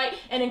incredibly bright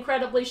and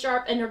incredibly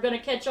sharp, and they're going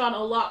to catch on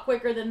a lot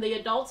quicker than the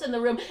adults in the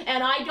room.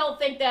 And I don't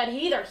think that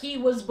either. He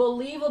was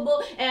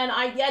believable, and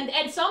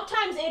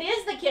sometimes it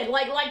is the kid,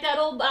 like that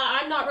old.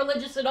 I'm not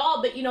religious at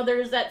all, but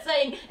there's that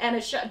saying, and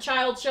a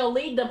child shall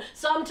lead them.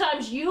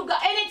 Sometimes look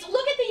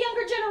at the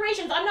younger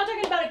generations. I'm not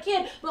talking about a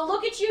kid, but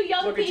look at you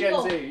young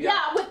people. At Gen Z,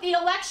 yeah, with the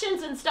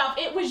elections and stuff.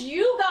 It was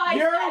you guys.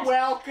 You're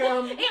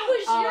welcome. It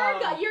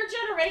was your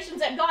generations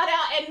that got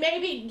out and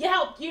maybe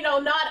helped,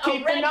 not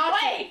keep a red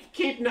wave.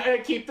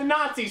 Keep the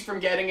Nazis from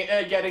getting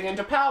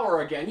into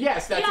power again.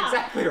 Yes, that's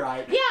exactly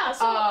right. Yeah,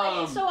 so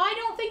I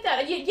don't think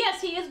that.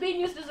 Yes, he is being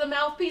used as a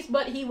mouthpiece,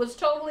 but he was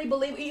totally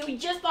believable. He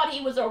just thought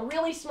he was a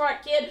really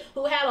smart kid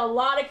who had a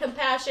lot of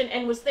compassion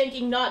and was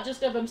thinking not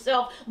just of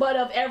himself, but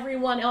of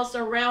everyone else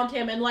around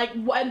him. And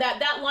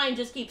that line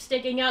just keeps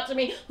sticking out to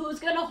me. Who's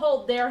going to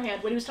hold their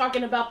hand when he was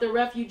talking about the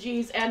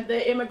refugees and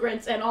the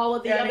immigrants and all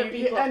of the other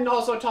people? And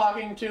also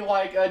talking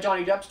to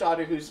Johnny Depp's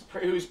daughter,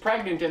 who's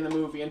pregnant in the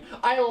movie. And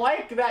I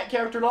like that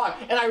character a lot.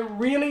 And I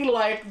really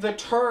like the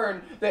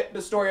turn that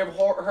the story of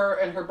her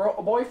and her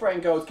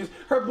boyfriend goes, because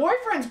her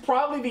boyfriend's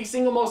probably the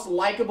single most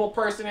likable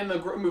person in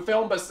the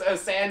film, but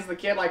sans the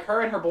kid. Like,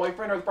 her and her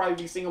boyfriend are probably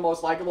the single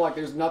most likable. Like,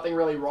 there's nothing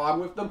really wrong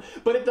with them.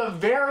 But at the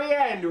very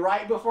end,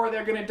 right before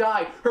they're gonna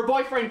die, her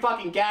boyfriend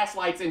fucking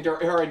gaslights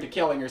her into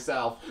killing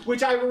herself,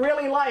 which I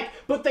really like.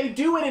 But they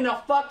do it in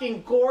a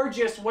fucking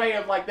gorgeous way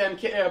of like them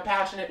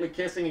passionately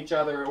kissing each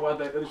other while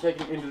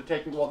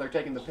they're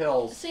taking the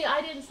pills. See,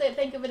 I didn't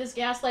think of it as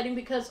gaslighting,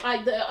 because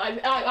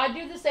I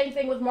do the same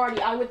thing with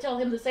Marty. I would tell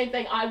him the same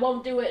thing. I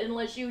won't do it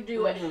unless you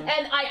do it,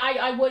 and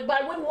I would,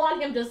 but I wouldn't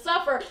want him to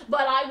suffer.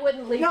 But I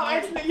wouldn't leave. No,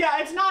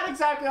 it's not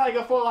exactly like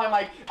a full on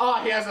like,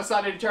 oh, he has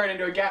decided to turn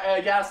into a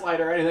gaslighter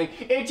or anything.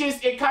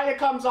 It kind of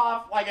comes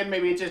off like, and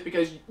maybe it's just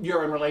because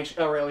you're in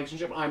a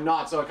relationship, I'm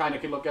not, so I kind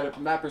of can look at it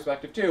from that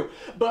perspective too.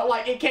 But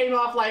like, it came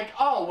off like,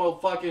 oh well,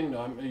 fucking,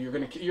 you're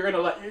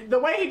gonna let, the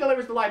way he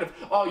delivers the line of,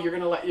 oh, if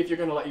you're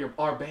gonna let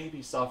our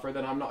baby suffer,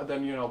 then I'm not,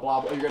 then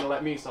blah blah, you're gonna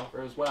let me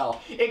suffer as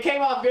well. It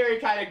came off very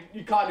kind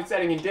of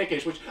condescending and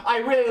dickish, which I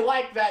really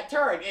like that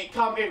turn.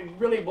 It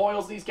really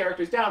boils these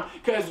characters down,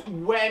 because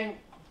when,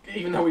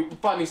 even though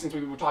funny since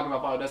we were talking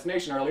about Final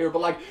Destination earlier,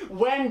 but like,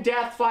 when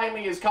death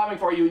finally is coming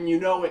for you and you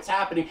know it's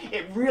happening,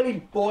 it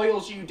really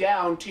boils you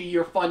down to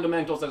your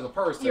fundamentals as a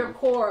person. Your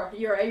core,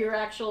 your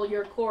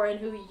core and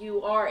who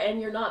you are,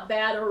 and you're not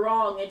bad or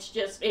wrong. It's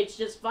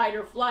just fight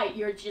or flight.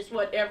 You're just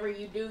whatever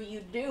you do,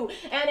 you do.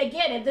 And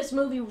again, this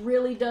movie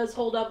really does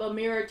hold up a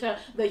mirror to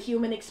the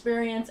human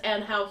experience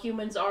and how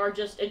humans are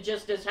just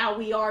as how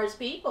we are as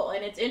people.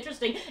 And it's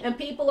interesting. And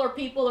people are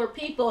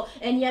people,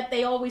 and yet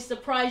they always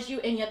surprise you,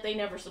 and yet they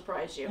never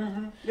surprise you.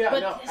 Yeah, But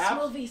no, this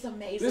movie's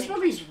amazing. This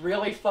movie's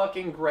really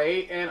fucking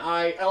great, and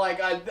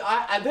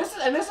this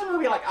is a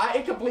movie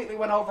it completely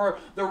went over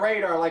the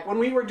radar. Like when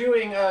we were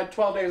doing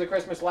 12 Days of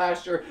Christmas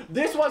last year,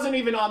 this wasn't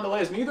even on the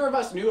list. Neither of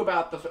us knew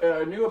about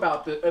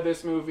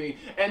this movie,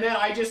 and then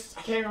I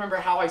can't remember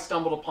how I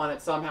stumbled upon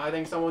it somehow. I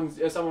think someone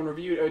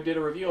did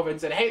a review of it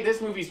and said, "Hey,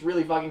 this movie's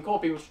really fucking cool.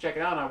 People should check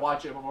it out." And I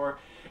watched it before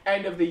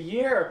end of the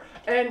year,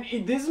 and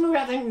this movie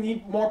I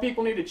think more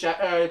people need to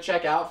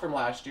check out from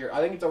last year. I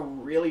think it's a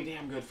really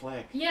damn good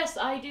flick. Yes,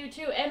 I do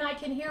too, and I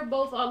can hear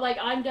both.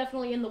 I'm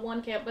definitely in the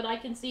one camp, but I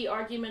can see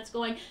arguments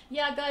going,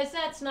 "Yeah, guys,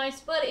 that's nice,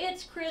 but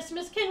it's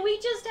Christmas. Can we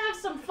just have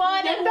some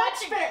fun and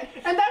that's fair?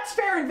 And that's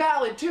fair and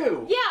valid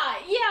too.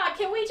 Yeah.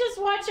 Can we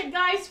just watch a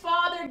guy's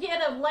father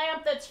get a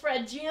lamp that's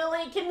fragile?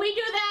 Can we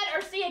do that,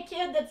 or see a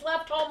kid that's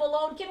left home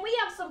alone? Can we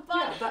have some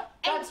fun?" Yeah,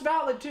 that's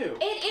valid too.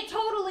 It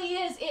totally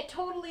is. It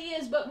totally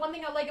is. But one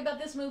thing I like about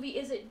this movie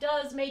is it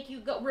does make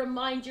you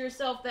remind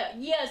yourself that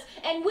yes,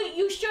 and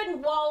you shouldn't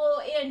wallow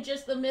in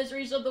just the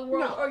miseries of the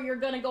world, or you're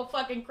gonna go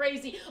fucking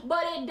crazy.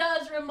 But it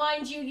does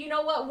remind you, you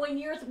know what? When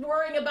you're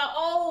worrying about,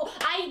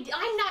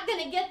 I'm not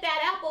gonna get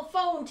that Apple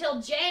phone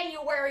till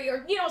January,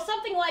 or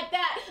something like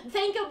that.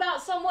 Think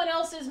about someone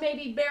else's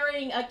maybe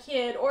burying a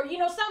kid, or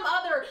some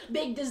other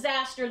big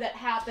disaster that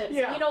happens.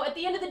 Yeah. At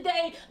the end of the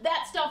day,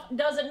 that stuff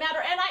doesn't matter.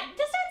 And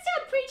does that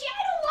sound preachy?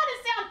 I don't want to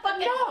sound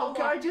fucking.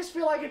 No, I just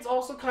feel like it's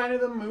also kind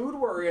of the mood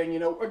we're in.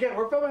 Again,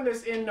 we're filming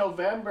this in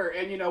November,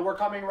 and we're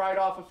coming right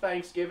off of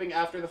Thanksgiving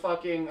after the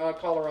fucking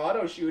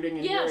Colorado shooting,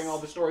 and hearing all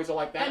the stories of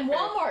like that. And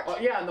Walmart.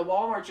 And the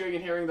Walmart shooting,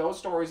 and hearing those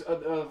stories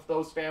of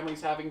those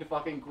families having to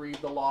fucking grieve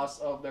the loss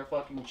of their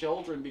fucking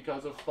children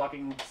because of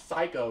fucking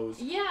psychos.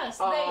 Yes,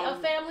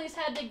 families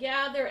had to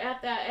gather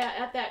at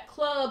that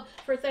club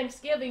for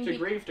Thanksgiving to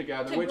grieve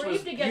together, which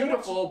was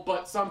beautiful,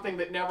 but something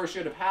that never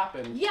should have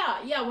happened.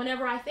 Yeah.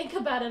 Whenever I think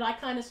about it, I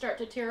kind of start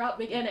to tear up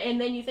again. And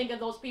then you think of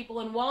those people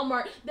in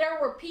Walmart. There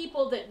were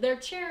people that their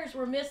chairs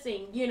were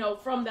missing,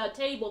 from the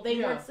table. They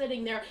weren't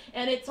sitting there,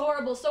 and it's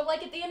horrible. So,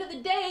 at the end of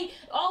the day,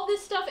 all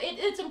this stuff,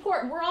 it's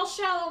important. We're all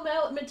shallow,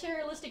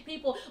 materialistic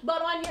people,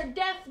 but on your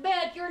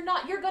deathbed,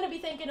 you're going to be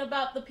thinking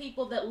about the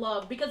people that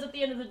love, because at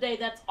the end of the day,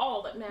 that's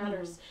all that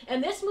matters.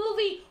 And this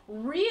movie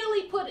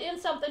really put in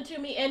something to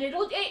me, and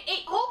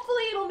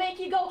hopefully it'll make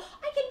you go,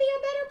 I can be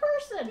a better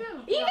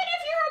person. Even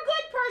if you're a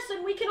good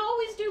person, we can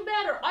always do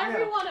better.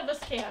 Every one of us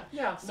can.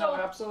 Yeah, so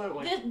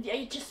absolutely.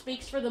 It just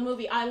speaks for the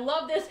movie. I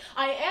love this.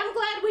 I am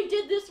glad we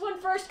did this one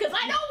first, because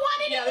I don't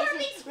want any more of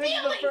these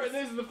feelings.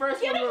 This is the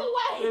first Get one.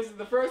 away. This is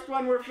the first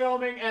one we're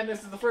filming, and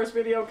this is the first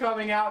video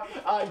coming out.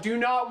 Do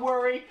not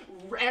worry.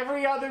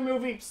 Every other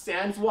movie,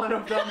 sans one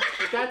of them,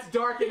 but that's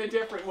dark in a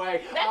different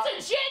way. That's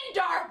a gin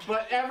dark.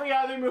 But every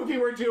other movie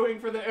we're doing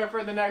for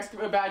the next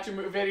batch of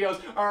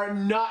videos are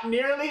not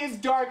nearly as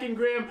dark and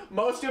grim.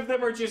 Most of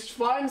them are just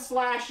fun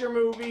slasher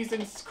movies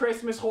and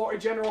Christmas horror,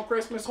 general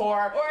Christmas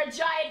horror. Or a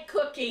giant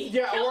cookie.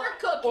 Killer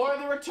cookie. Or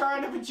the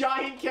return of a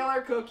giant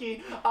killer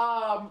cookie.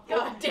 God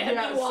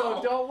damn you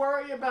all. So don't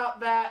worry about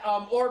that.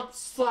 Or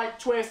slight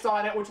twists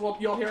on it, which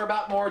you'll hear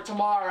about more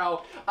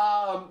tomorrow.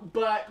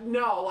 But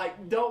no,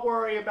 don't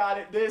worry about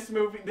it. This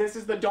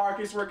is the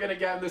darkest we're gonna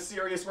get and the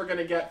serious we're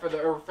gonna get for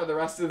the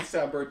rest of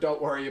December.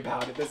 Don't worry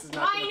about it. This is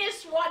not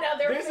minus one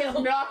other This film.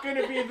 is not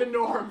gonna be the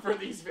norm for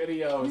these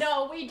videos.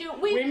 No, we do.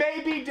 We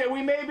may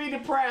be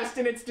depressed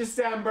and it's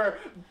December,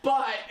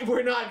 but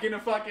we're not gonna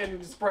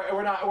fucking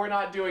we're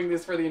not doing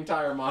this for the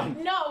entire month.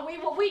 No,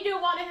 we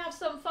do want to have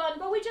some fun,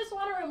 but we just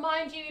want to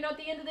remind you, at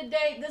the end of the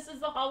day, this is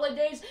the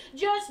holidays.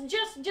 Just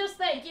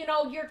think,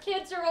 your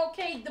kids are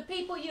okay. The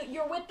people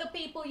you're with, the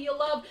people you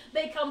love,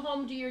 they come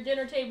home to your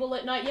dinner table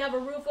at night. You have a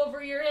roof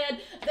over your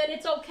head, then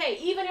it's okay.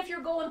 Even if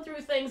you're going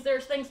through things,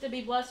 there's things to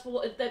be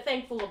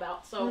thankful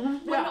about. So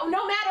no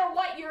matter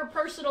what your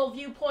personal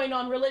viewpoint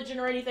on religion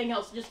or anything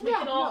else, just we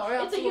can all.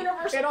 It's a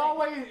universal.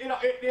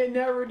 It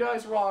never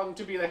does wrong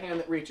to be the hand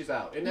that reaches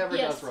out. It never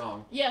does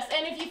wrong. Yes,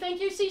 and if you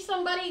think you see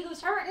somebody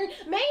who's hurting,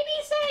 maybe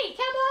say,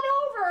 come on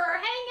over, or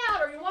hang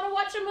out, or you want to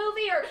watch a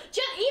movie, or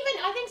just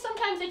even, I think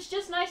sometimes it's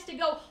just nice to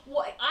go,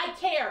 I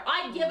care,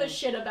 I give a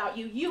shit about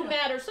you, you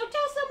matter, so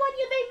tell someone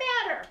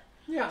they matter.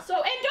 Yeah. So,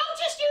 and don't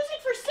just use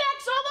it for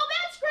sex, although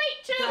that's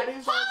great too. That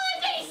is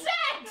holiday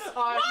sex!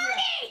 Marty!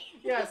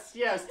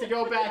 Yes, to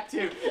go back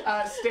to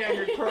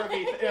standard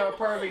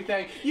pervy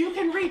thing. You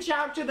can reach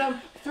out to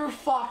them through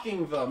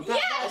fucking them. Your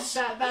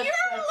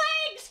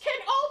legs can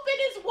open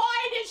as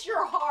wide as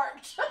your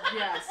heart.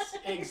 Yes,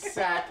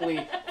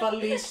 exactly.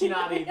 Feliz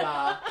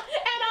Navidad.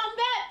 And on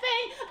that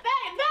thing,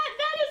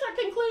 that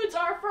concludes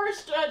our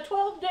first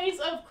 12 days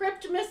of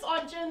Cryptmas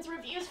on Jen's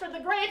Reviews for the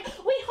Grave.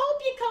 We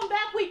hope you come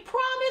back. We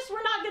promise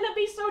we're not going to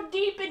be so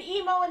deep and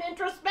emo and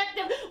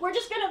introspective. We're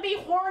just going to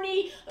be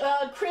horny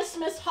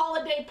Christmas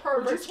holiday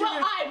perverts.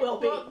 I will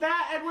be.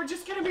 And we're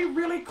just going to be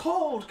really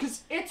cold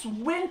because it's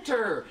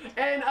winter.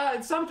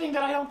 And something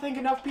that I don't think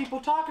enough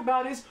people talk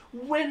about is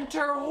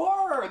winter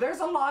horror. There's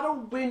a lot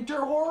of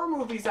winter horror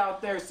movies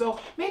out there. So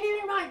maybe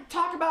we might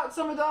talk about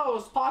some of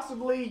those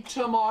possibly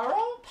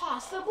tomorrow?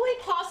 Possibly.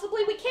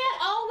 We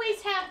can't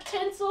always have have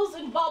tinsels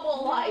and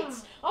bubble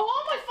lights. I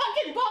want my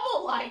fucking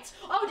bubble lights.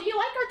 Oh, do you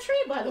like our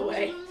tree, by the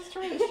way? It's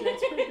pretty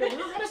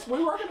good.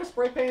 We were gonna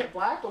spray paint it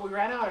black, but we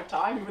ran out of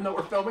time. Even though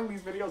we're filming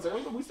these videos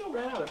early, but we still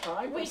ran out of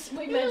time. We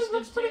yeah, managed it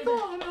looks to pretty do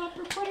cool.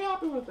 We're pretty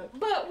happy with it.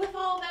 But with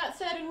all that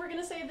said, and we're going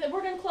to say that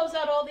we're going to close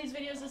out all these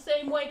videos the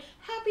same way.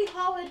 Happy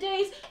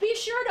holidays. Be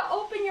sure to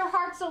open your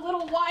hearts a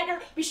little wider.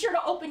 Be sure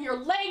to open your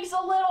legs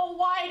a little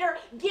wider.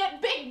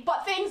 Get big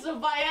things of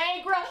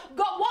Viagra.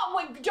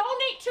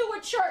 Donate to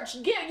a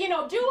church. Do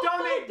a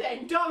food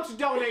thing. Don't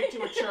donate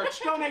to a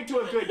church. Donate to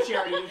a good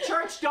charity. The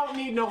church don't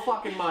need no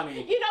fucking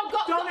money.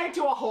 Donate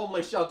to a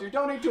homeless shelter.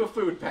 Donate to a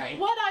food bank.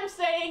 What I'm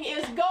saying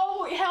is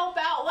go help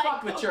out.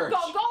 Fuck the church.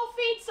 Go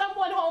feed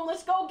someone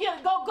homeless. Go give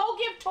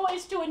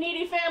toys to a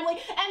needy family,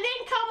 and then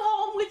come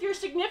home with your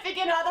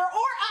significant other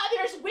or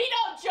others. We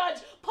don't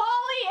judge.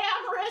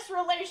 Polyamorous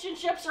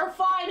relationships are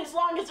fine as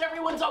long as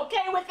everyone's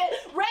okay with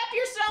it. Wrap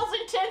yourselves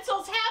in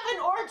tinsels, have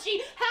an orgy,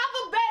 have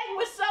a bang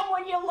with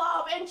someone you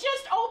love, and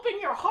just open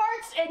your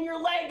hearts and your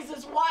legs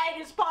as wide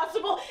as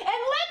possible,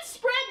 and let's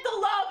spread the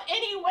love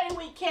any way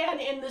we can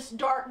in this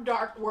dark,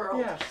 dark world.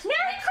 Yes.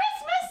 Merry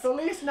Christmas!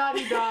 Feliz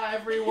Navidad,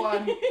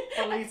 everyone.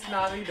 Feliz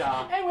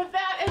Navidad. And with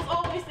that, as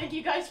always, thank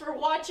you guys for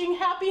watching.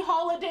 Happy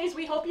holidays.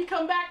 We hope you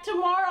come back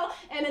tomorrow.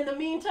 And in the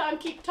meantime,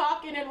 keep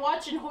talking and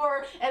watching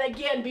horror. And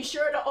again, be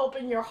sure to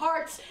open your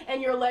hearts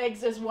and your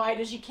legs as wide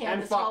as you can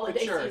And this fuck holiday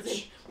the church.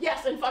 season.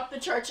 Yes, and fuck the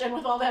church. And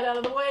with all that out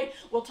of the way,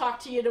 we'll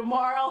talk to you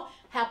tomorrow.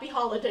 Happy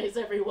holidays,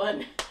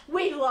 everyone.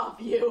 We love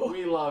you.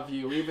 We love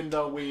you, even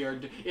though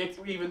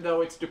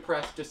it's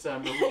depressed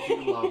December. We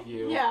do love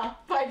you. Yeah.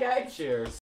 Bye, guys. Cheers.